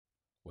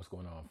What's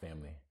going on,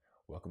 family?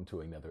 Welcome to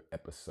another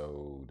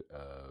episode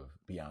of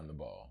Beyond the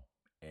Ball.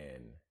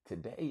 And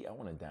today I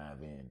want to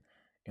dive in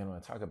and I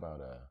want to talk about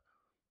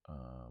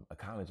a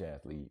college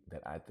athlete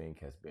that I think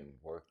has been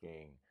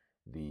working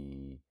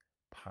the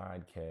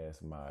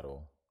podcast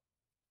model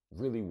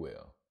really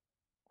well.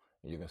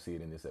 And you're going to see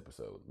it in this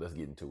episode. Let's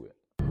get into it.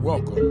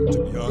 Welcome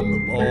to Beyond the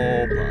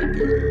Ball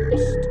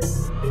podcast.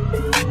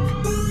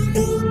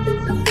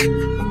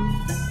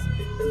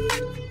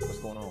 What's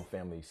going on,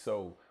 family?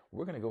 So,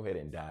 we're going to go ahead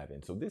and dive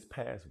in. So, this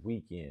past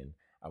weekend,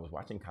 I was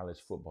watching college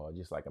football,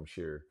 just like I'm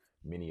sure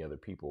many other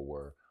people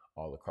were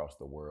all across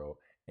the world.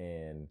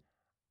 And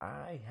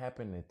I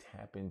happened to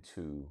tap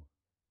into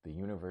the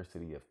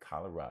University of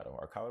Colorado,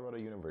 or Colorado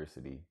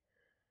University,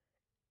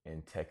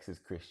 and Texas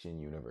Christian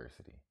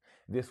University.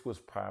 This was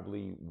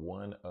probably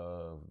one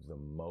of the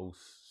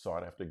most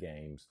sought after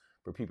games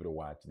for people to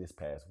watch this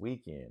past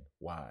weekend.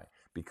 Why?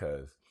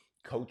 Because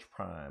Coach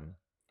Prime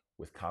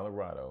with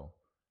Colorado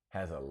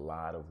has a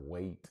lot of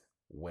weight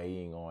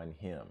weighing on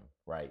him,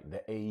 right? The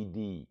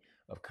AD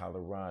of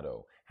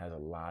Colorado has a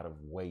lot of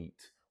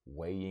weight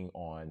weighing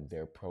on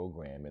their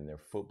program and their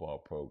football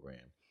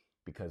program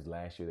because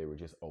last year they were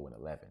just 0 and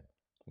 11.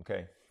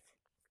 Okay.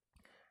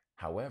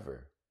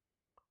 However,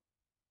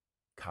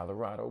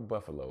 Colorado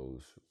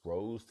Buffaloes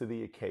rose to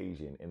the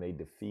occasion and they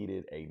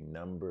defeated a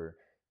number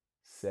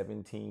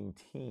 17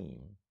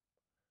 team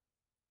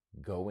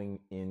going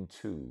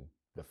into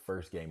the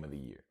first game of the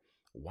year.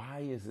 Why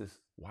is this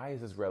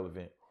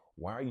relevant?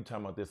 Why are you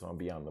talking about this on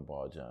Beyond the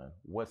Ball, John?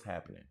 What's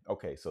happening?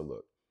 Okay, so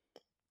look.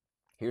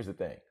 Here's the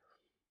thing.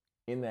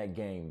 In that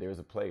game, there's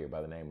a player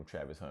by the name of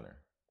Travis Hunter.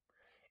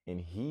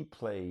 And he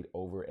played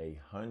over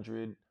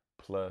 100+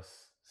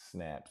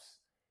 snaps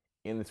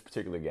in this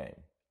particular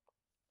game.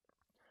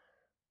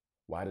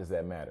 Why does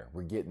that matter?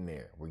 We're getting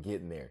there. We're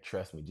getting there.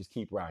 Trust me. Just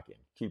keep rocking.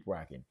 Keep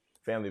rocking.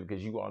 Family,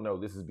 because you all know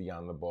this is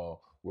Beyond the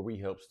Ball, where we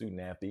help student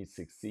athletes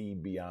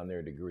succeed beyond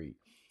their degree.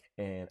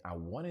 And I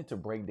wanted to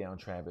break down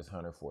Travis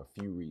Hunter for a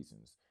few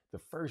reasons. The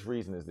first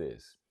reason is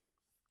this.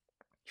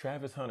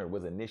 Travis Hunter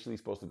was initially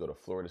supposed to go to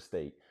Florida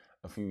State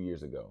a few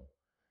years ago.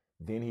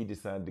 Then he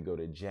decided to go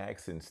to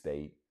Jackson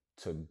State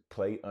to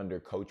play under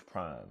Coach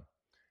Prime.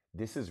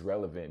 This is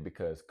relevant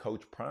because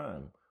Coach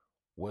Prime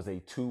was a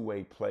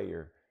two-way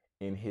player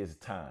in his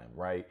time,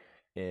 right?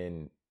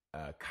 In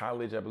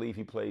college, I believe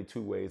he played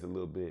two ways a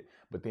little bit,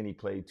 but then he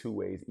played two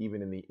ways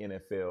even in the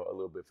NFL a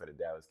little bit for the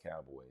Dallas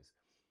Cowboys.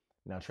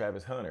 Now,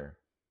 Travis Hunter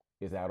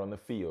is out on the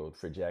field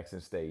for Jackson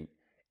State,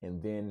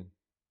 and then,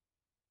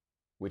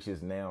 which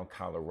is now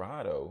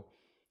Colorado,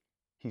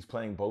 he's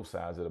playing both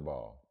sides of the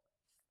ball.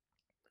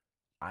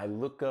 I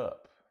look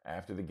up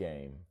after the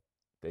game.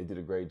 They did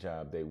a great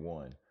job. They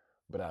won.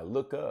 But I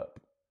look up,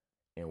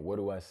 and what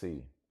do I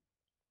see?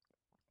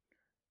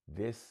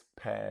 This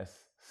past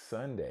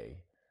Sunday,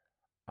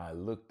 I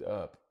looked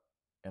up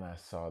and I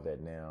saw that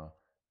now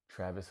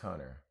Travis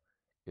Hunter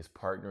is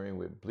partnering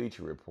with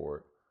Bleacher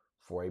Report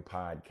for a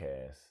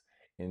podcast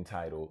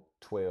entitled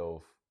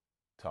 12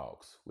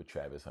 Talks with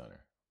Travis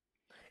Hunter.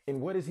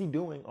 And what is he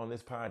doing on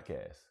this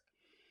podcast?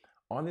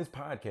 On this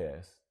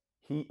podcast,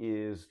 he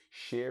is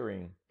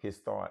sharing his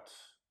thoughts,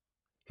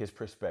 his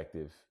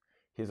perspective,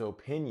 his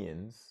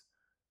opinions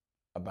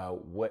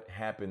about what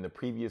happened the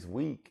previous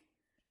week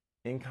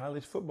in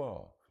college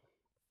football.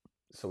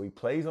 So he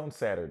plays on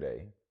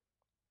Saturday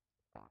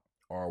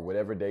or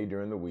whatever day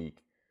during the week.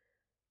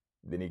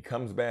 Then he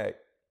comes back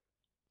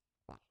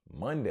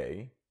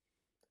Monday,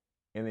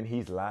 and then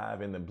he's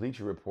live in the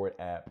Bleacher Report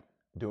app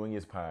doing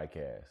his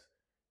podcast.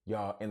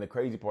 Y'all, and the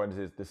crazy part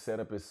is the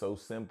setup is so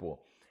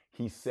simple.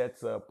 He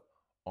sets up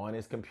on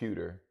his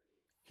computer.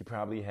 He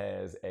probably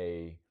has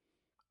a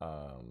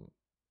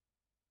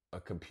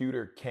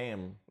computer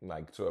cam,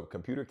 a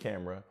computer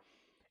camera,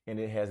 and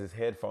it has his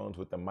headphones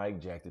with the mic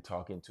jack to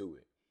talk into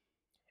it.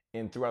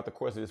 And throughout the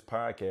course of this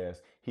podcast,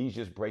 he's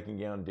just breaking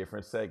down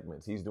different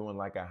segments. He's doing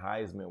like a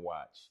Heisman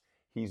watch.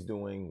 He's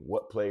doing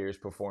what players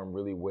perform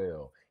really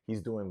well.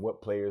 He's doing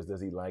what players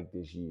does he like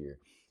this year.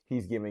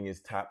 He's giving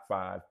his top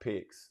 5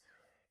 picks.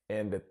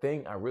 And the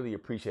thing I really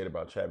appreciate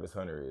about Travis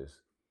Hunter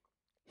is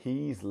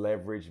he's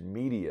leveraged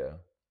media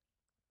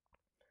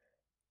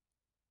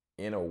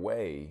in a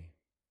way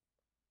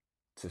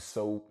to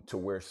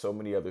where so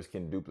many others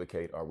can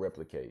duplicate or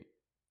replicate.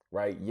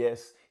 Right?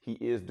 Yes, he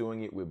is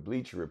doing it with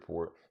Bleacher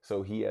Report,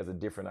 so he has a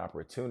different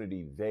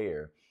opportunity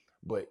there.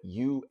 But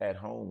you at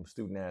home,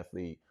 student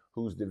athlete,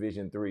 who's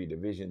Division III,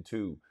 Division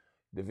II,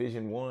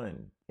 Division I,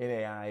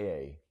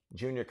 NAIA,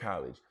 junior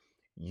college,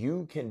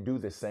 you can do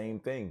the same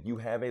thing. You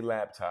have a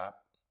laptop,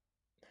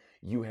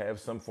 you have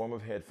some form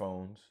of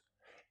headphones,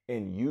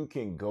 and you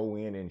can go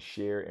in and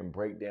share and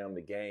break down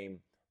the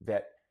game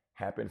that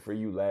happened for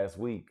you last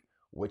week,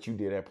 what you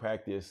did at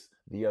practice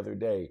the other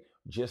day.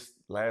 Just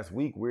last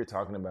week, we were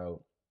talking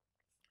about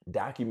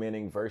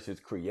documenting versus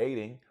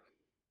creating,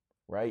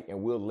 right?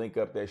 And we'll link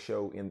up that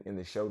show in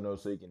the show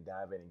notes so you can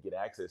dive in and get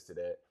access to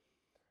that.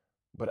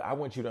 But I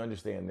want you to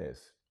understand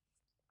this.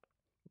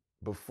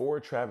 Before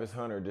Travis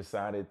Hunter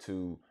decided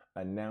to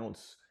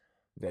announce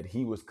that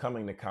he was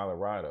coming to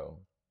Colorado,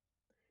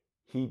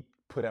 he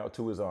put out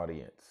to his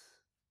audience,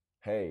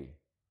 hey,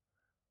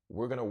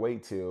 we're going to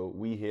wait till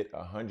we hit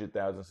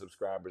 100,000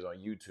 subscribers on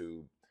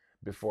YouTube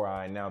before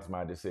I announce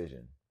my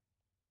decision.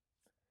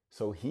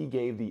 So he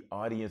gave the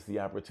audience the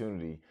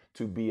opportunity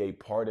to be a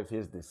part of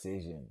his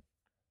decision.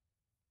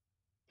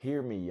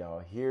 Hear me, y'all.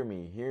 Hear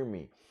me. Hear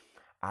me.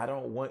 I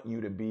don't want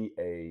you to be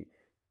a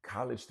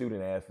college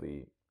student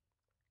athlete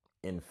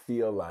and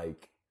feel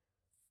like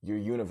your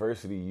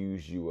university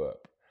used you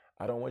up.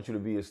 I don't want you to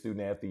be a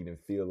student athlete and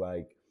feel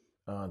like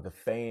the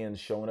fans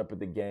showing up at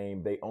the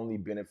game, they only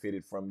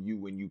benefited from you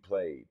when you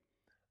played.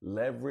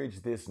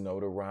 Leverage this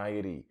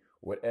notoriety,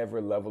 whatever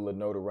level of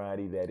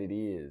notoriety that it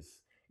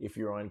is. If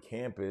you're on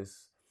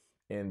campus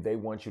and they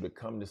want you to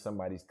come to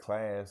somebody's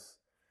class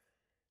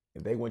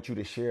and they want you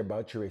to share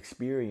about your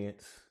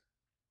experience,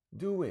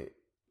 do it.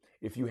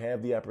 If you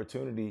have the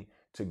opportunity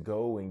to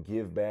go and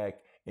give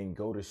back and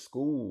go to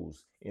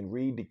schools and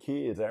read to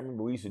kids. I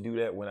remember we used to do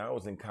that when I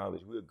was in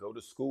college. We would go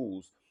to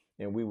schools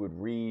and we would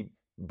read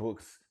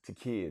books to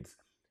kids.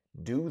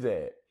 Do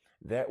that.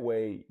 That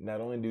way,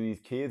 not only do these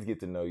kids get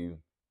to know you,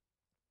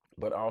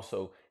 but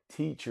also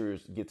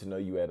teachers get to know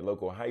you at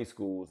local high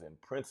schools and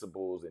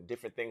principals and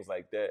different things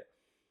like that.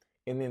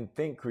 And then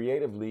think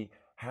creatively,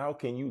 how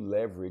can you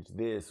leverage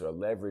this or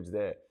leverage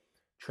that?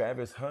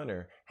 Travis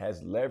Hunter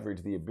has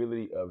leveraged the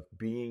ability of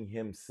being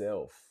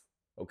himself.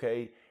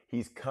 Okay?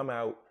 He's come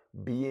out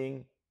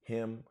being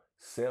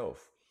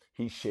himself.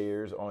 He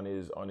shares on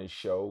his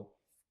show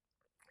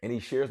and he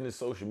shares on his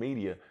social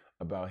media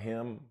about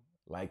him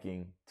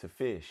liking to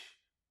fish.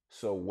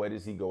 So what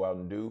does he go out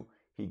and do?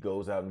 He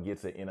goes out and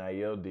gets an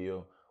NIL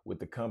deal with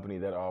the company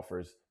that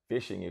offers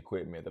fishing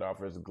equipment, that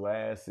offers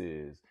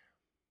glasses.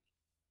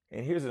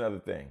 And here's another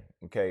thing.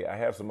 Okay, I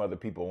have some other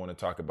people I want to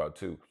talk about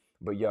too.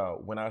 But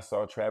y'all, when I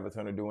saw Travis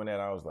Hunter doing that,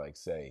 I was like,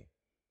 say,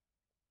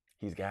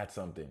 he's got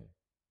something.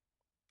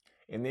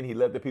 And then he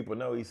let the people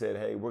know, he said,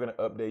 hey, we're going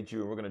to update you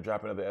and we're going to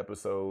drop another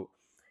episode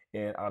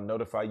and I'll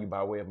notify you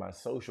by way of my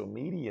social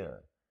media.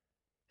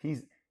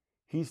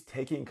 He's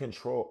taking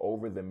control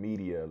over the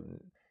media.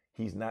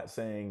 He's not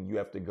saying you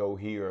have to go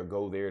here or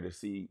go there to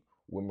see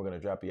when we're going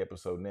to drop the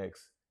episode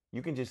next.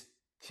 You can just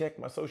check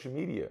my social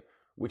media,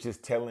 which is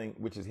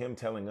him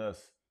telling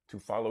us to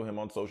follow him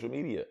on social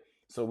media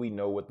so we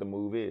know what the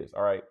move is.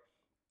 All right.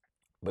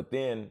 But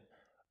then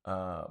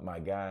my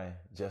guy,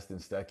 Justin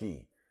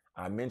Stuckey,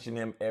 I mention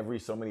him every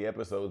so many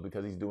episodes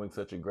because he's doing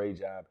such a great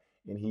job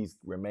and he's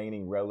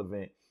remaining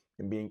relevant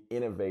and being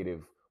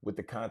innovative with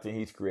the content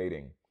he's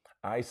creating.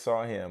 I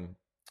saw him,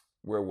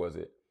 where was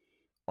it?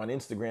 On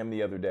Instagram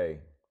the other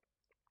day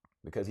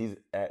because he's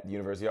at the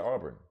University of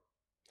Auburn.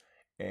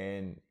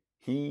 And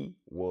he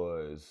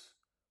was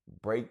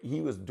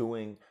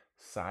doing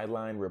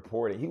sideline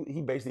reporting.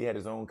 He basically had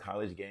his own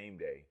college game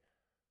day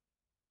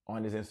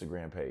on his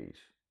Instagram page.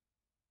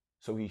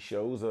 So he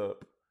shows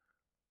up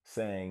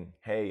saying,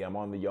 hey, I'm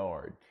on the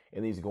yard.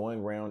 And he's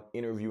going around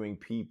interviewing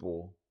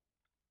people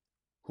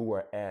who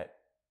are at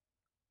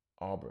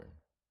Auburn.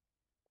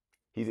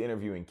 He's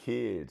interviewing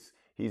kids.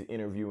 He's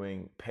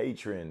interviewing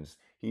patrons.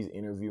 He's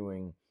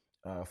interviewing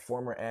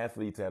former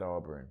athletes at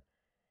Auburn.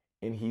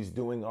 And he's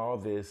doing all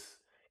this.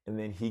 And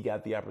then he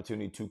got the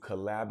opportunity to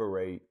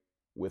collaborate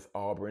with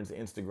Auburn's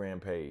Instagram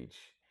page.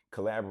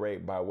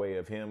 Collaborate by way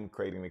of him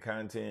creating the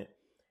content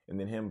and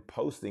then him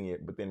posting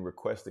it, but then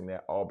requesting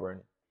that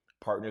Auburn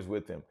partners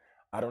with him.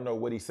 I don't know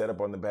what he set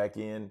up on the back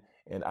end,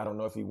 and I don't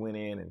know if he went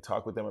in and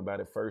talked with them about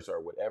it first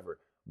or whatever.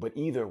 But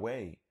either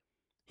way,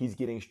 he's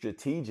getting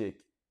strategic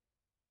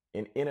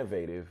and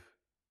innovative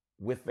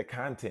with the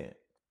content.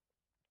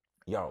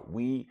 Y'all,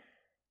 we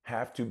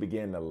have to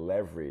begin to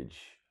leverage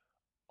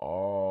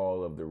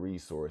all of the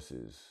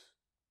resources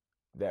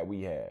that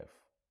we have,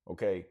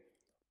 okay?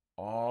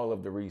 All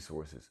of the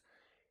resources.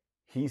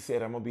 He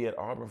said, I'm going to be at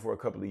Auburn for a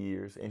couple of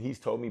years. And he's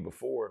told me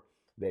before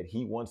that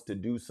he wants to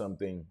do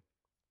something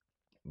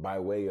by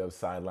way of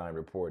sideline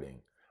reporting,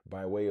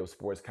 by way of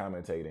sports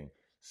commentating.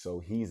 So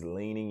he's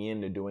leaning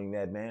into doing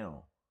that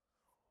now.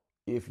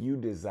 If you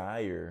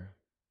desire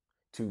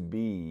to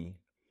be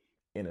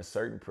in a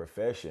certain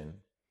profession,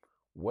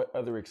 what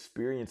other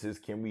experiences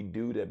can we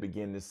do that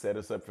begin to set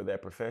us up for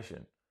that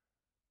profession?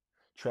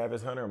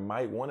 Travis Hunter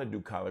might want to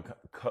do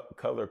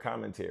color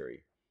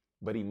commentary,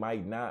 but he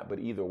might not. But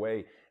either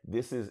way,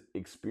 this is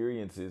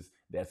experiences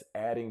that's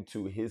adding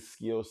to his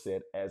skill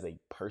set as a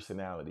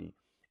personality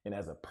and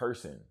as a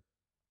person,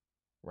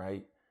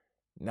 right?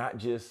 Not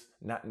just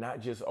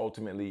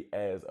ultimately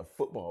as a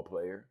football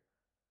player,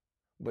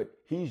 but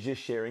he's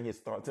just sharing his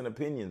thoughts and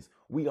opinions.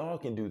 We all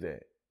can do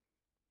that.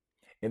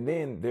 And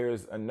then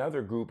there's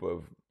another group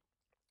of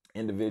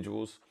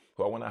individuals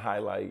who I want to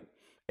highlight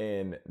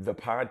in the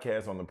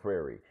podcast on the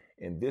prairie.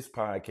 And this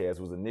podcast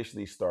was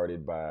initially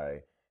started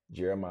by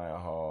Jeremiah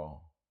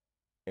Hall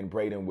and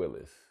Braden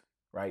Willis,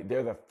 right?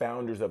 They're the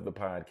founders of the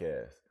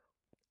podcast.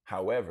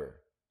 However,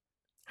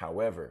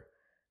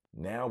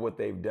 now what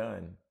they've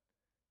done,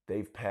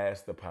 they've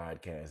passed the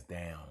podcast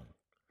down.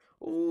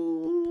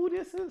 Ooh,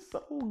 this is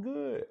so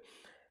good.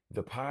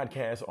 The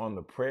podcast on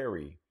the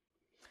prairie.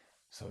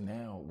 So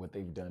now what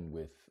they've done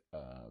with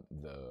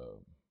the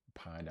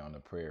Pie Down the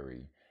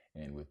Prairie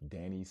and with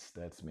Danny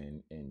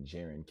Stutzman and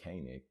Jaron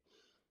Koenig,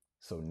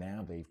 so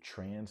now they've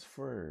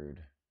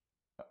transferred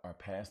or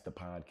passed the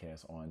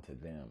podcast on to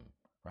them,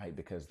 right?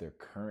 Because they're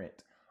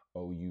current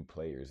OU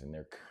players and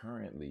they're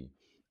currently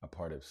a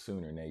part of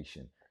Sooner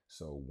Nation.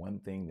 So one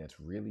thing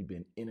that's really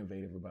been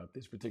innovative about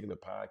this particular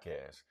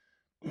podcast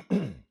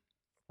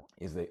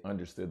is they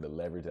understood the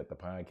leverage that the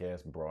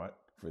podcast brought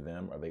for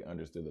them, or they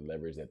understood the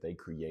leverage that they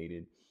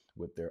created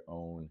with their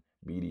own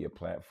media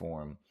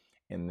platform.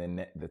 And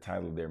then the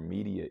title of their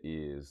media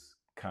is,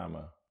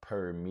 comma,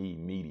 Per Me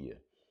Media.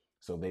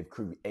 So they've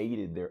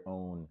created their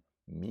own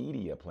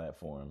media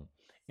platform.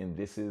 And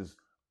this is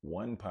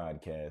one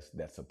podcast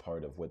that's a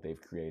part of what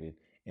they've created.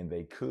 And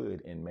they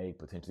could and may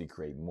potentially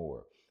create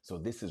more. So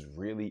this is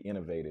really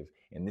innovative.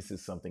 And this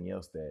is something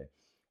else that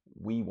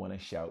we want to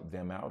shout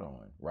them out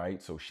on,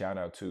 right? So shout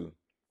out to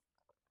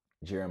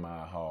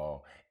Jeremiah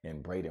Hall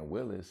and Braden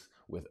Willis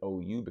with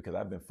OU, because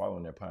I've been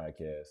following their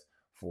podcast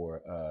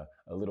for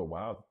a little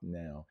while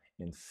now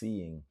and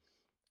seeing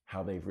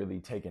how they've really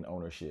taken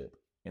ownership,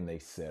 and they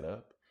set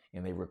up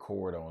and they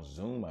record on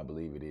Zoom, I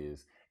believe it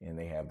is, and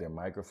they have their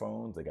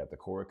microphones, they got the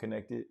cord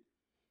connected,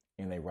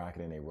 and they rock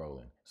it and they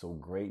rolling. So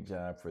great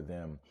job for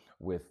them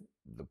with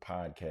the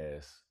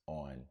podcast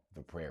on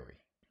the prairie.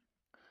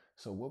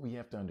 So what we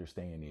have to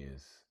understand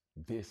is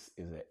this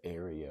is an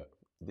era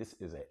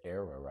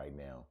right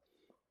now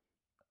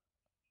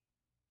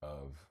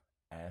of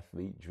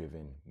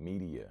athlete-driven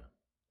media.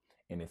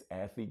 And it's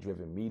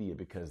athlete-driven media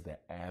because the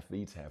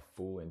athletes have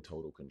full and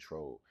total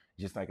control.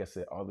 Just like I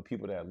said, all the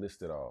people that I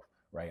listed off,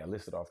 right? I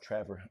listed off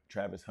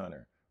Travis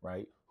Hunter,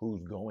 right?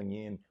 Who's going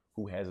in,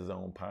 who has his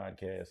own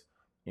podcast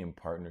in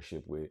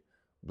partnership with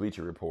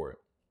Bleacher Report.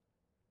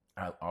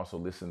 I also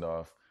listed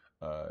off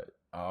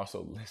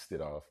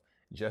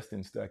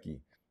Justin Stuckey,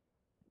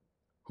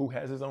 who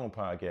has his own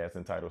podcast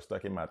entitled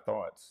Stuck in My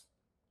Thoughts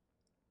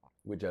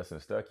with Justin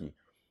Stuckey.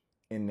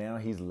 And now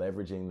he's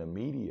leveraging the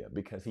media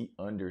because he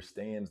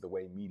understands the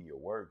way media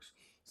works.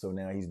 So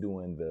now he's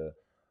doing the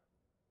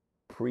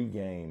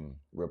pregame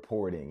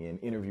reporting and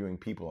interviewing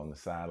people on the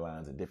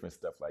sidelines and different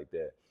stuff like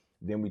that.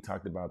 Then we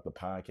talked about the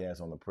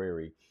podcast on the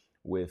prairie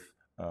with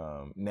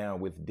now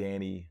with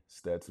Danny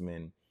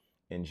Stutzman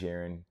and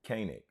Jaron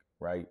Koenig,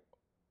 right?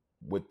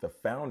 With the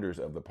founders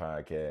of the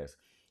podcast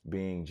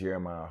being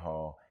Jeremiah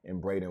Hall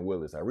and Braden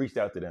Willis. I reached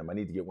out to them. I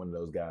need to get one of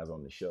those guys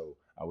on the show.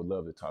 I would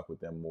love to talk with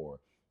them more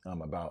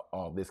about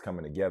all this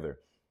coming together.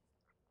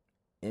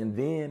 And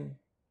then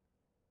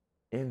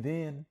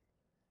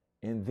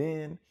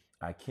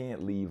I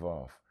can't leave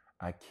off.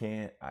 I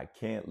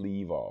can't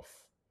leave off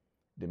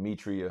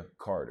Demetria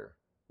Carter,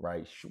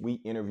 right? We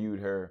interviewed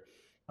her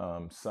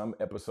some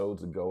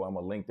episodes ago. I'm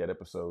gonna link that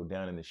episode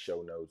down in the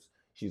show notes.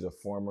 She's a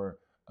former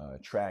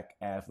track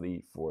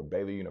athlete for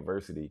Baylor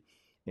University,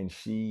 and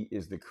she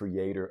is the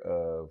creator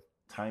of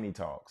Tiny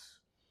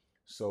Talks.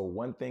 So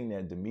one thing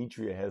that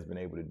Demetria has been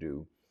able to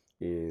do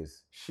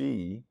is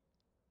she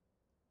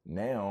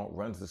now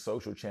runs the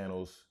social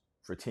channels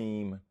for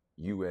Team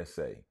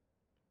USA.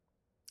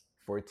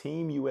 For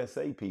Team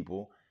USA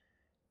people,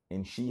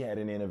 and she had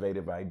an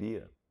innovative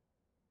idea.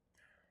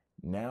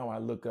 Now I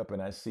look up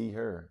and I see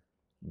her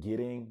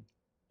getting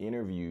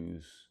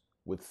interviews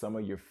with some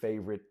of your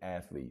favorite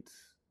athletes.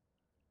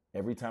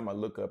 Every time I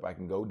look up, I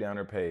can go down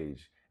her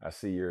page. I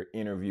see her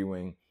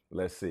interviewing,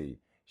 let's see,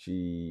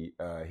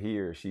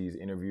 here she's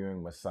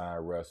interviewing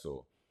Messiah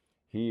Russell.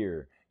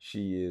 Here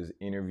she is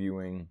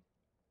interviewing,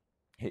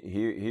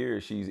 here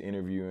she's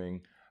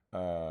interviewing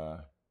Shamir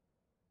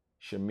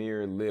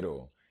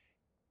Little.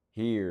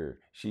 Here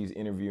she's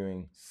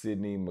interviewing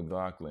Sydney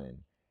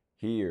McLaughlin.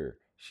 Here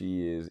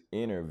she is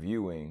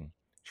interviewing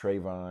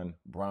Trayvon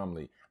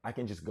Bromley. I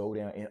can just go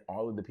down, and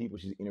all of the people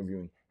she's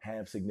interviewing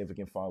have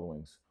significant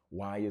followings.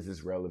 Why is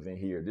this relevant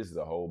here? This is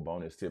a whole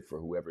bonus tip for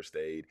whoever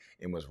stayed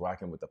and was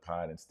rocking with the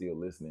pod and still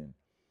listening.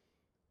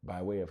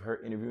 By way of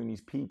her interviewing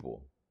these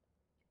people,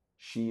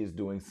 she is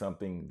doing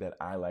something that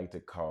I like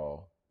to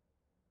call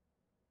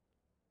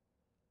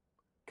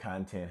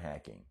content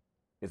hacking.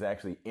 It's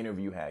actually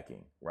interview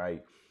hacking,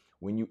 right?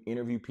 When you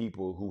interview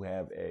people who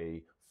have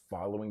a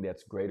following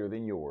that's greater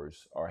than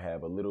yours or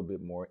have a little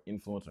bit more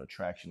influence or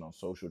traction on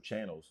social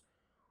channels,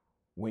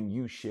 when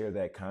you share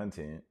that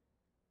content,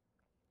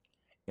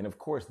 and of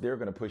course, they're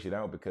going to push it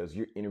out because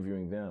you're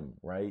interviewing them,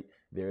 right?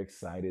 They're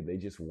excited. They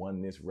just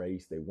won this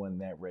race. They won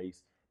that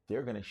race.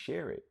 They're going to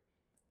share it.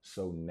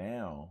 So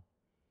now,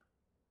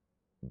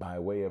 by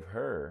way of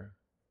her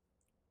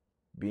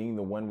being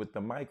the one with the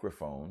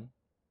microphone,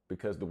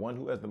 because the one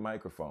who has the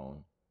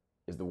microphone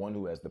is the one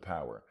who has the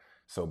power.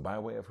 So by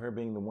way of her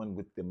being the one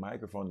with the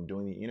microphone and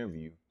doing the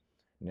interview,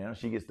 now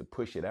she gets to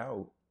push it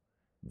out.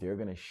 They're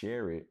going to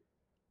share it.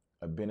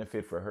 A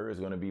benefit for her is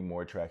going to be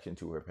more traction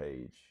to her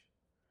page.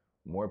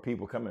 More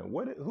people coming.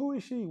 Who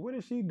is she? What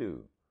does she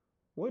do?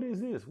 What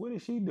is this? What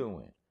is she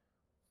doing?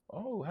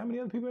 Oh, how many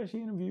other people has she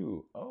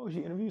interviewed? Oh, she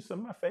interviewed some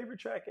of my favorite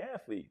track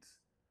athletes.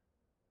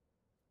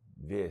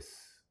 This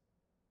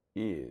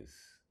is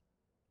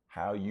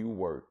how you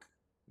work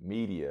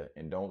media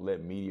and don't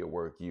let media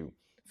work you.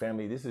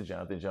 Family, this is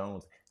Jonathan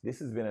Jones. This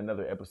has been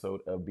another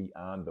episode of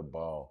Beyond the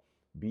Ball.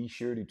 Be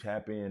sure to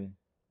tap in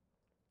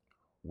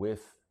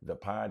with the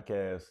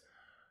podcast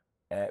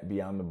at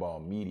Beyond the Ball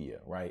Media,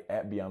 right?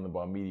 At Beyond the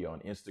Ball Media on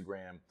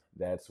Instagram.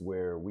 That's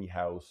where we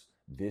house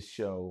this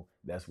show.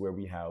 That's where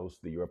we house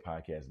the Your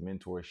Podcast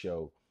Mentor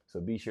show. So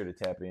be sure to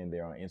tap in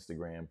there on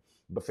Instagram.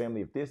 But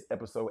family, if this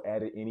episode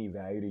added any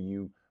value to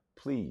you,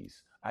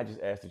 please, I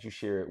just ask that you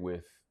share it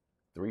with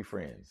 3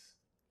 friends.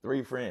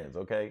 3 friends,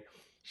 okay?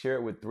 Share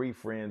it with 3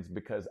 friends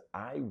because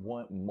I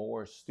want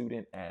more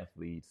student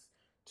athletes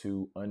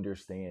to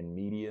understand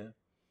media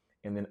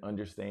and then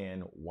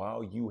understand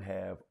while you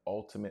have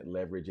ultimate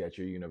leverage at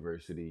your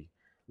university,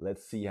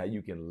 let's see how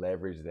you can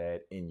leverage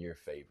that in your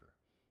favor.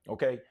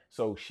 Okay,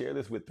 so share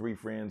this with 3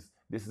 friends.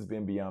 This has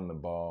been Beyond the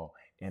Ball,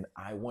 and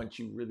I want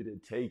you really to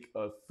take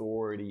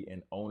authority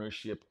and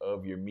ownership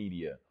of your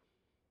media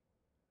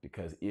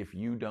because if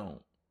you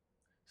don't,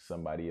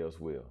 somebody else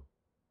will.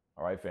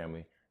 All right,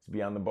 family, it's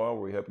Beyond the Ball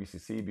where we help you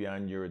succeed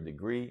beyond your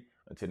degree.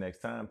 Until next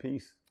time,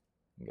 peace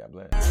and God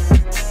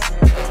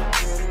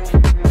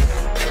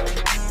bless.